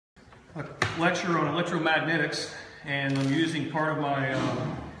a lecture on electromagnetics, and I'm using part of my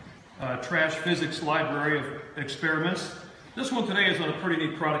trash physics library of experiments. This one today is on a pretty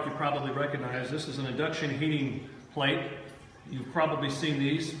neat product you probably recognize. This is an induction heating plate. You've probably seen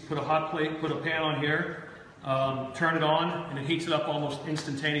these. Put a hot plate, put a pan on here, turn it on, and it heats it up almost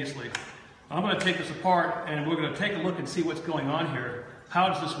instantaneously. I'm going to take this apart and we're going to take a look and see what's going on here. How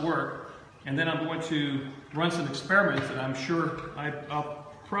does this work? And then I'm going to run some experiments that I'm sure I'll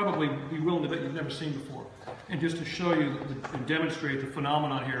probably be willing to bet you've never seen before. And just to show you and demonstrate the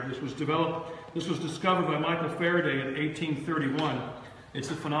phenomenon here. This was discovered by Michael Faraday in 1831. It's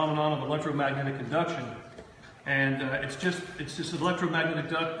the phenomenon of electromagnetic induction. And it's just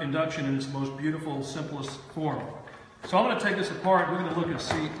electromagnetic induction in its most beautiful, simplest form. So I'm going to take this apart. We're going to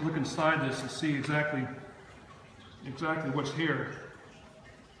look inside this and see exactly what's here.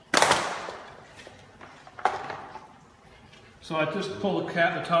 So I just pull the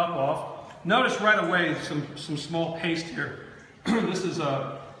top off. Notice right away some small paste here. It's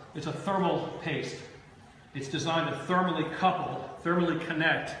a thermal paste. It's designed to thermally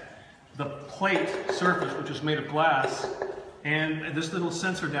connect the plate surface, which is made of glass, and this little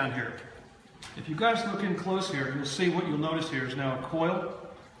sensor down here. If you guys look in close here, you'll see what you'll notice here is now a coil,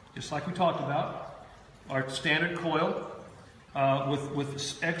 just like we talked about, our standard coil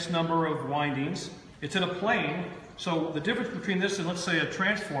with X number of windings. It's in a plane, so the difference between this and, let's say, a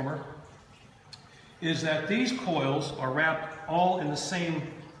transformer is that these coils are wrapped all in the same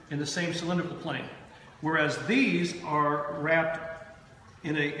cylindrical plane, whereas these are wrapped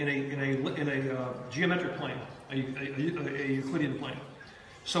in a geometric plane, a Euclidean plane.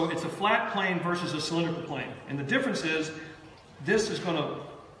 So it's a flat plane versus a cylindrical plane. And the difference is, this is going to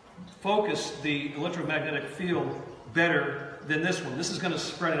focus the electromagnetic field better than this one. This is going to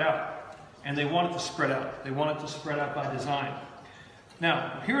spread it out. And they want it to spread out. They want it to spread out by design.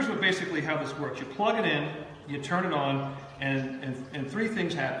 Now, here's basically how this works. You plug it in, you turn it on, and three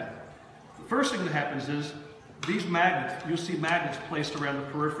things happen. The first thing that happens is, these magnets, you'll see magnets placed around the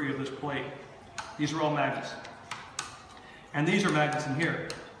periphery of this plate. These are all magnets. And these are magnets in here.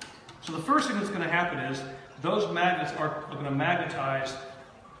 So the first thing that's going to happen is those magnets are going to magnetize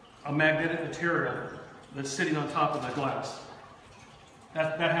a magnetic material that's sitting on top of the glass.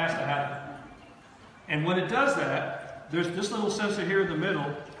 That has to happen. And when it does that, there's this little sensor here in the middle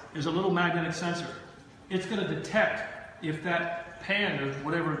is a little magnetic sensor. It's going to detect if that pan or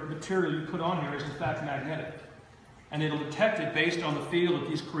whatever material you put on here is in fact magnetic. And it'll detect it based on the field that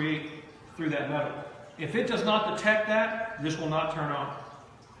these create through that metal. If it does not detect that, this will not turn on.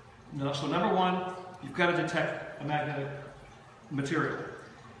 No, so number one, you've got to detect a magnetic material.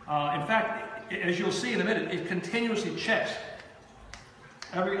 In fact, as you'll see in a minute, it continuously checks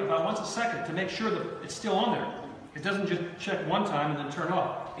about once a second to make sure that it's still on there. It doesn't just check one time and then turn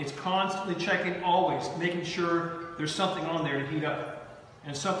off. It's constantly checking always, making sure there's something on there to heat up.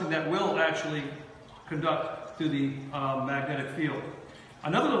 And something that will actually conduct through the magnetic field.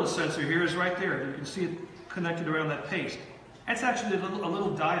 Another little sensor here is right there. You can see it connected around that paste. That's actually a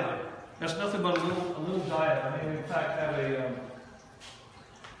little diode. That's nothing but a little diode. I may in fact have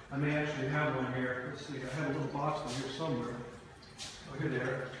I may actually have one here. Let's see, I have a little box in here somewhere. Oh, here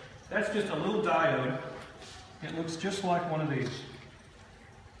there. That's just a little diode. It looks just like one of these.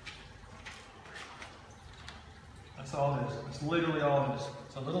 That's all it is. It's literally all it is.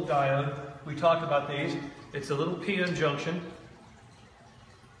 It's a little diode. We talked about these. It's a little p-n junction.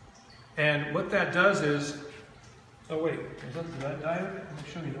 And what that does is, oh wait, is that diode? I'm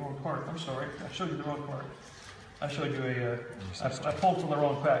showing you the wrong part. I'm sorry, I showed you the wrong part. I showed you I pulled from the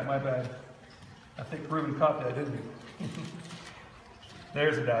wrong pack, my bad. I think Ruben caught that, didn't he?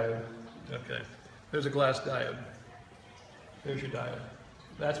 There's a diode. Okay, there's a glass diode. There's your diode.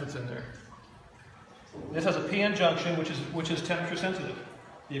 That's what's in there. This has a p-n junction, which is temperature sensitive.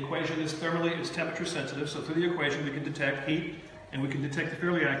 The equation is it's temperature sensitive, so through the equation we can detect heat, and we can detect it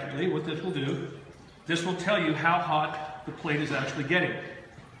fairly accurately. What this will do, this will tell you how hot the plate is actually getting.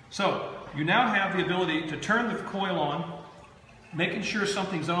 So, you now have the ability to turn the coil on, making sure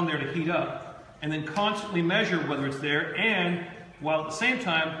something's on there to heat up, and then constantly measure whether it's there, and while at the same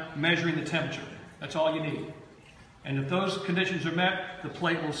time measuring the temperature. That's all you need. And if those conditions are met, the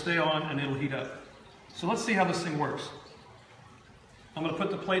plate will stay on and it'll heat up. So let's see how this thing works. I'm going to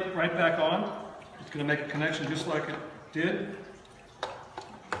put the plate right back on. It's going to make a connection just like it did.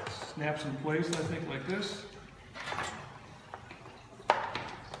 Snaps in place, I think, like this.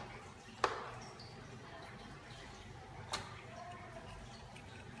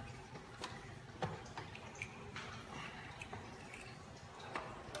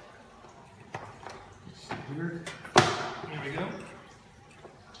 Let's see here. There we go.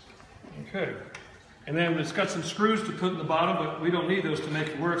 Okay. And then it's got some screws to put in the bottom, but we don't need those to make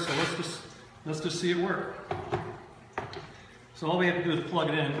it work, so let's just see it work. So all we have to do is plug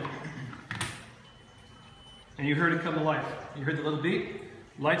it in. And you heard it come to life. You heard the little beep?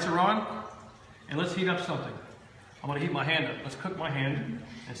 Lights are on. And let's heat up something. I'm going to heat my hand up. Let's cook my hand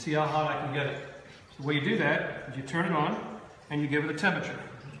and see how hot I can get it. So the way you do that is you turn it on and you give it a temperature.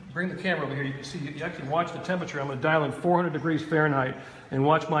 Bring the camera over here. You can see, you actually watch the temperature. I'm going to dial in 400 degrees Fahrenheit and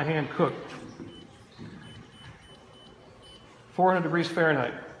watch my hand cook. 400 degrees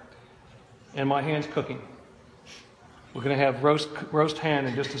Fahrenheit. And my hand's cooking. We're going to have roast hand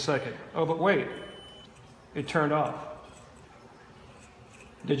in just a second. Oh, but wait. It turned off.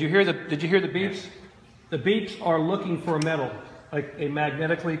 Did you hear the beeps? The beeps are looking for a metal, like a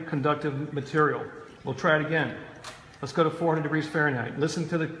magnetically conductive material. We'll try it again. Let's go to 400 degrees Fahrenheit. Listen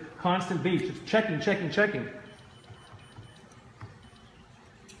to the constant beeps. It's checking, checking, checking.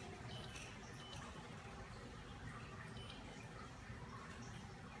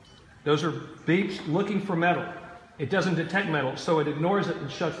 Those are beeps looking for metal. It doesn't detect metal, so it ignores it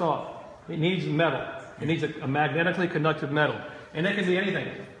and shuts off. It needs metal. It needs a magnetically conductive metal. And it can be anything.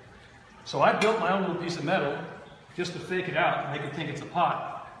 So I built my own little piece of metal just to fake it out and make it think it's a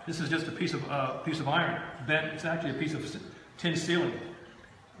pot. This is just a piece of iron. It's actually a piece of tin sealing.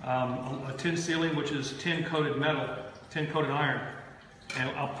 A tin sealing, which is tin-coated metal, tin-coated iron. And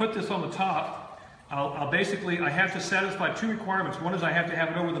I'll put this on the top. I have to satisfy two requirements. One is I have to have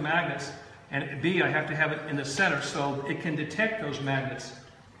it over the magnets, and B, I have to have it in the center so it can detect those magnets.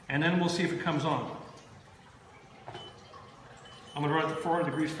 And then we'll see if it comes on. I'm going to run it to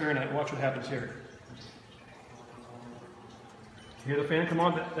 400 degrees Fahrenheit and watch what happens here. You hear the fan come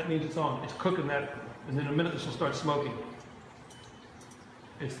on? That means it's on. It's cooking that, and in a minute this will start smoking.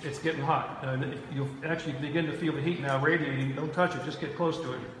 It's getting hot. You'll actually begin to feel the heat now radiating. Don't touch it, just get close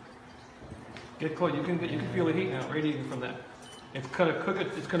to it. Get close. You can feel the heat now radiating from that. It's going to cook it.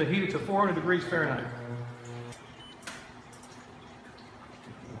 It's going to heat it to 400 degrees Fahrenheit.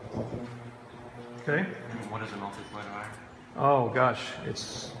 Okay. What is a multi-point iron? Oh gosh,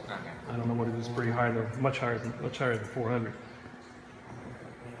 it's, I don't know what it is, pretty high though, much higher than 400.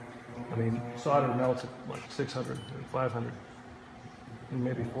 I mean, solder melts at like 600, 500, and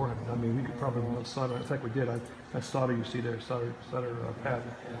maybe 400. I mean, we could probably melt solder. In fact, we did. That solder you see there, solder pad.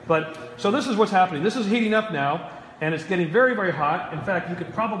 But, so this is what's happening. This is heating up now, and it's getting very, very hot. In fact, you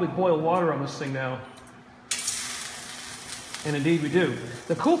could probably boil water on this thing now. And indeed we do.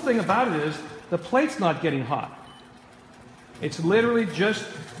 The cool thing about it is, the plate's not getting hot. It's literally just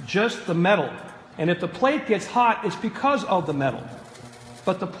the metal. And if the plate gets hot, it's because of the metal.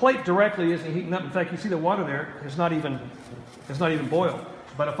 But the plate directly isn't heating up. In fact, you see the water there, it's not even boiled.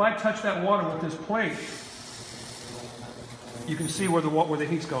 But if I touch that water with this plate, you can see where the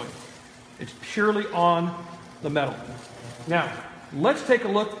heat's going. It's purely on the metal. Now, let's take a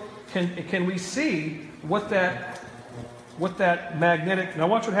look. Can we see what that magnetic, now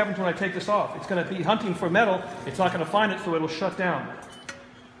watch what happens when I take this off. It's going to be hunting for metal. It's not going to find it, so it'll shut down.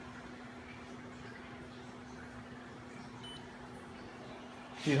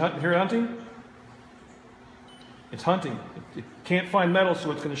 See it hear it hunting? It's hunting. It can't find metal,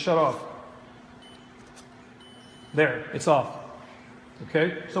 so it's going to shut off. There, it's off.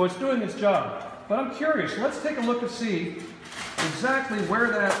 Okay, so it's doing its job. But I'm curious. Let's take a look and see exactly where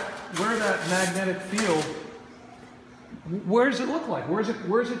that magnetic field. Where does it look like? Where is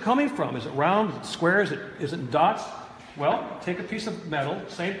it coming from? Is it round? Is it square? Is it in dots? Well, take a piece of metal,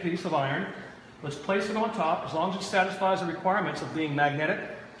 same piece of iron. Let's place it on top. As long as it satisfies the requirements of being magnetic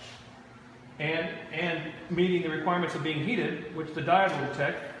and meeting the requirements of being heated, which the diode will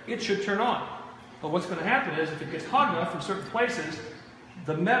detect, it should turn on. But what's going to happen is, if it gets hot enough in certain places,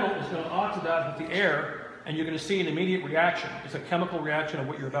 the metal is going to oxidize with the air, and you're going to see an immediate reaction. It's a chemical reaction of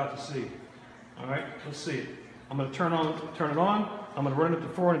what you're about to see. All right, let's see it. I'm going to turn it on. I'm going to run it up to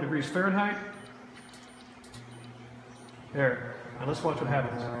 400 degrees Fahrenheit. There. Now let's watch what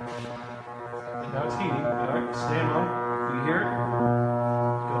happens. And now it's heating. All right, stand on. Do you hear it?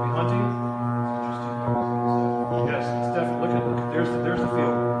 It's going to be hunting. Yes, it's definitely. Look. There's the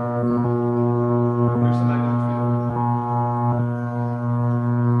field. There's the magnetic field.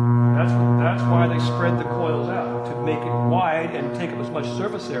 That's why they spread the coils out, to make it wide and take up as much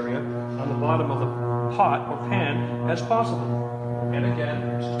surface area on the bottom of the pot or pan as possible. And again,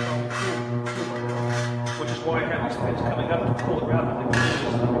 this is probably cool, which is why I have these things coming up to pull it rapidly.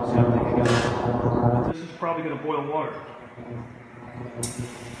 But this is probably going to boil water.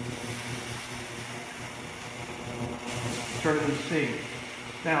 Turn it into steam.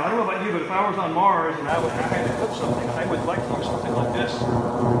 Now, I don't know about you, but if I was on Mars and I had to cook something, I would like to use something like this,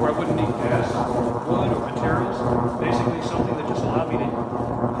 where I wouldn't need gas, wood, or materials. Basically, something that just allowed me to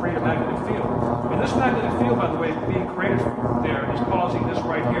create a magnetic field. And this magnetic field, by the way, being created there is causing this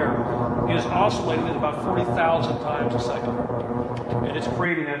right here is oscillating at about 40,000 times a second. And it's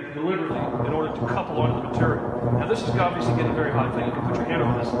creating it deliberately in order to couple onto the material. Now, this is obviously getting very hot thing. You can put your hand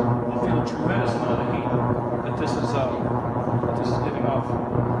on this and feel a tremendous amount of heat that this is giving off.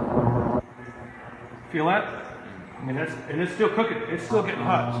 Feel that? I mean, and it's still cooking. It's still getting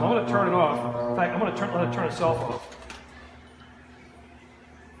hot. So I'm going to turn it off. In fact, I'm going to let it turn itself off.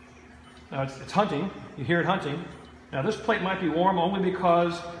 Now it's hunting. You hear it hunting. Now this plate might be warm only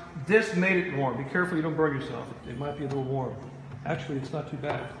because this made it warm. Be careful you don't burn yourself. It might be a little warm. Actually, it's not too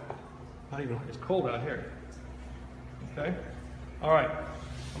bad. Not even. It's cold out here. Okay. All right.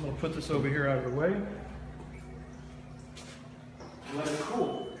 I'm going to put this over here out of the way. Let it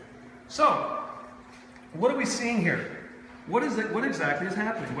cool. So, what are we seeing here? What exactly is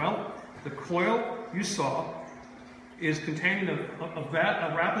happening? Well, the coil you saw is containing a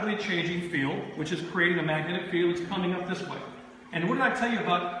rapidly changing field, which is creating a magnetic field. It's coming up this way. And what did I tell you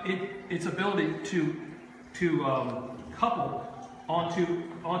about its ability to couple onto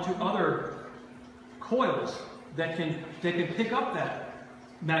other coils that can pick up that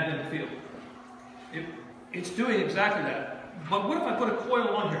magnetic field? It's doing exactly that. But what if I put a coil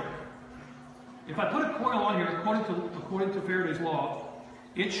on here? If I put a coil on here, according to Faraday's law,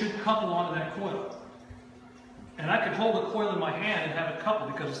 it should couple onto that coil. And I could hold the coil in my hand and have it couple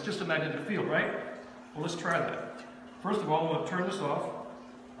because it's just a magnetic field, right? Well, let's try that. First of all, I'm going to turn this off.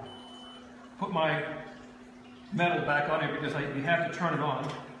 Put my metal back on here because you have to turn it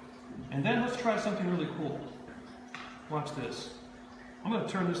on. And then let's try something really cool. Watch this. I'm going to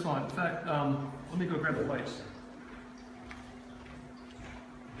turn this on. In fact, let me go grab the lights.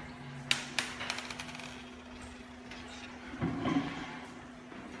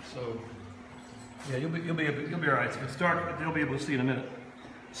 So, yeah, you'll be all right. If it's dark, you'll be able to see in a minute.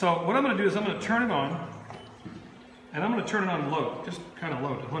 So what I'm going to do is I'm going to turn it on, and I'm going to turn it on low, just kind of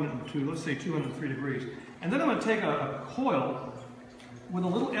low, to 102, let's say 203 degrees. And then I'm going to take a coil with a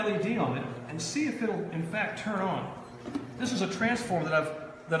little LED on it and see if it'll in fact turn on. This is a transformer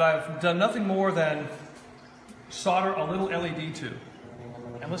that I've done nothing more than solder a little LED to,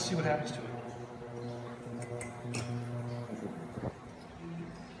 and let's see what happens to it.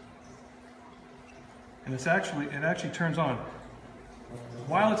 And it actually turns on.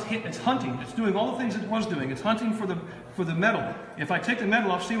 While it's hunting, it's doing all the things it was doing. It's hunting for the metal. If I take the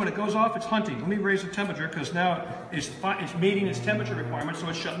metal off, see when it goes off, it's hunting. Let me raise the temperature because now it's meeting its temperature requirements, so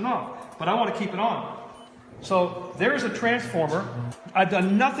it's shutting off. But I want to keep it on. So there's a transformer. I've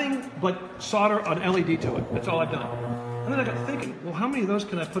done nothing but solder an LED to it. That's all I've done. And then I got thinking, well, how many of those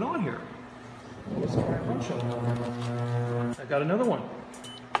can I put on here? Let's try a bunch of them. I got another one.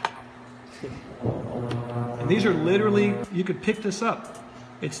 And these are literally, you could pick this up.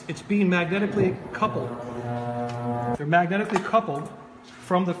 It's being magnetically coupled. They're magnetically coupled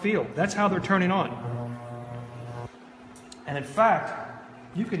from the field. That's how they're turning on. And in fact,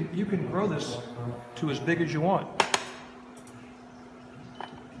 you can grow this to as big as you want.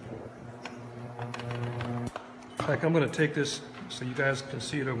 In fact, I'm going to take this so you guys can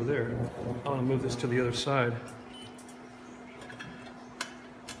see it over there. I'm going to move this to the other side.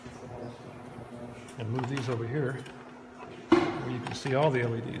 And move these over here where you can see all the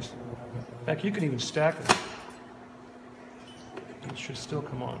LEDs. In fact, you can even stack them. It should still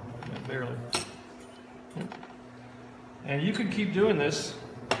come on, barely. And you can keep doing this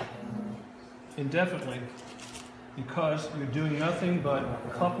indefinitely because you're doing nothing but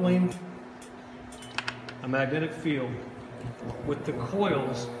coupling a magnetic field with the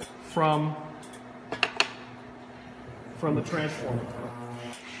coils from the transformer.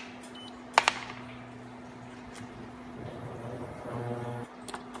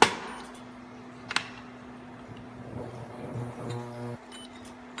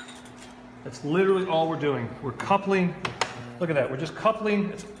 That's literally all we're doing. We're coupling. Look at that. We're just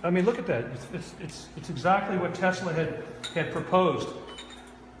coupling. I mean, look at that. It's exactly what Tesla had proposed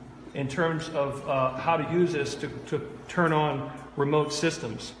in terms of how to use this to turn on remote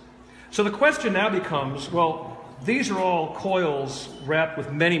systems. So the question now becomes, well, these are all coils wrapped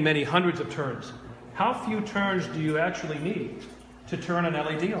with many, many hundreds of turns. How few turns do you actually need to turn an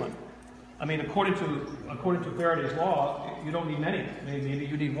LED on? I mean, according to Faraday's law, you don't need many. Maybe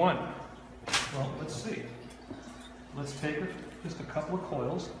you need one. Well, let's see. Let's take just a couple of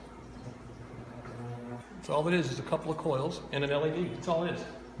coils. That's all it is a couple of coils and an LED. That's all it is.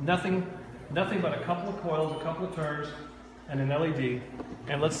 Nothing but a couple of coils, a couple of turns, and an LED,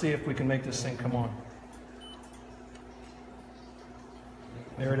 and let's see if we can make this thing come on.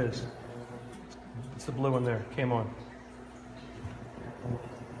 There it is. It's the blue one there. Came on.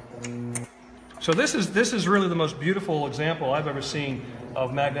 So this is really the most beautiful example I've ever seen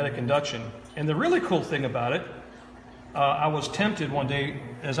of magnetic induction. And the really cool thing about it, I was tempted one day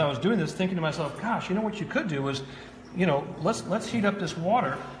as I was doing this, thinking to myself, gosh, you know what you could do is, you know, let's heat up this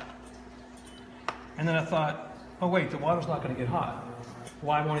water. And then I thought, oh wait, the water's not going to get hot.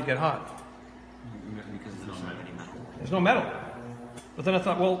 Why won't it get hot? Because there's no metal. There's no metal. But then I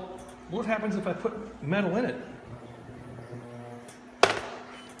thought, well, what happens if I put metal in it?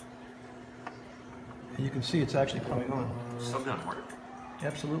 And you can see it's actually coming on. Still gonna work.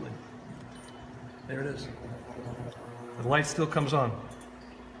 Absolutely. There it is. The light still comes on.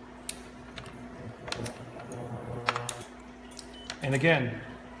 And again,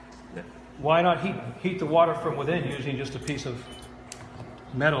 why not heat the water from within using just a piece of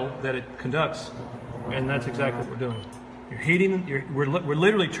metal that it conducts? And that's exactly what we're doing. You're heating, we're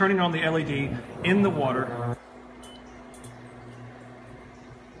literally turning on the LED in the water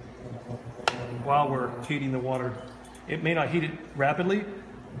while we're heating the water. It may not heat it rapidly,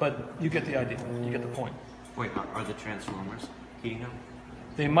 but you get the idea. You get the point. Wait, are the transformers heating up?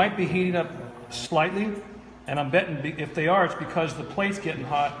 They might be heating up slightly, and I'm betting if they are, it's because the plate's getting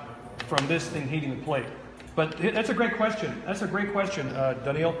hot from this thing heating the plate. But that's a great question. That's a great question,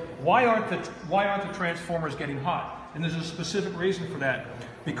 Daniil. Why aren't the transformers getting hot? And there's a specific reason for that.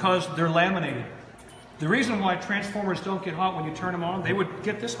 Because they're laminated. The reason why transformers don't get hot when you turn them on, they would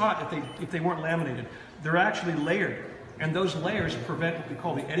get this hot if they weren't laminated. They're actually layered. And those layers prevent what we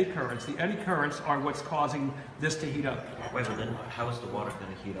call the eddy currents. The eddy currents are what's causing this to heat up. Wait, but then how is the water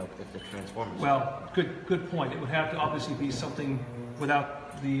going to heat up if the transformers? Well, good point. It would have to obviously be something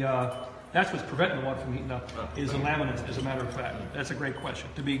without the. That's what's preventing the water from heating up. Is the laminates, as a matter of fact. That's a great question.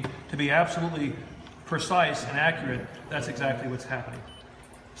 To be absolutely precise and accurate, that's exactly what's happening.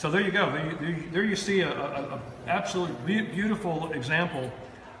 So there you go. There you see a absolutely beautiful example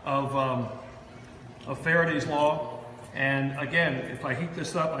of Faraday's law. And again, if I heat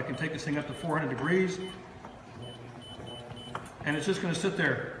this up, I can take this thing up to 400 degrees. And it's just going to sit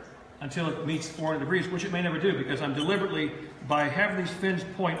there until it meets 400 degrees, which it may never do, because I'm deliberately, by having these fins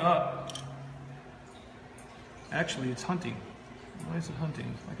point up, actually it's hunting. Why is it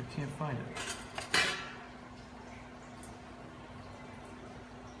hunting? Like I can't find it.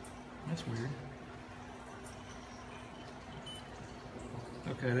 That's weird.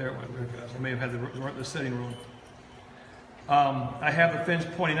 Okay, there it went. There it goes. I may have had the setting wrong. I have the fins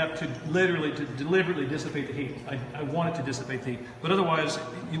pointing up to deliberately dissipate the heat. I want it to dissipate the heat, but otherwise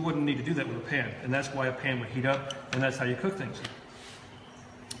you wouldn't need to do that with a pan, and that's why a pan would heat up, and that's how you cook things.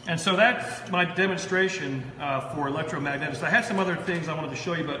 And so that's my demonstration for electromagnetics. I had some other things I wanted to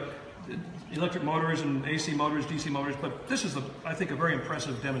show you, but electric motors and AC motors, DC motors, but this is, I think, a very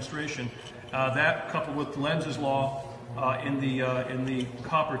impressive demonstration. That coupled with Lenz's law in the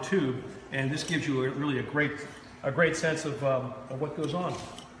copper tube, and this gives you really a great sense of what goes on.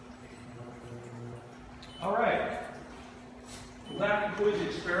 All right. Well, that concludes the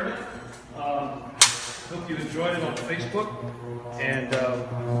experiment. Hope you enjoyed it on Facebook, and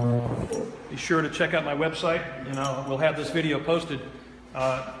be sure to check out my website, and we'll have this video posted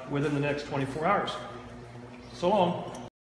within the next 24 hours. So long.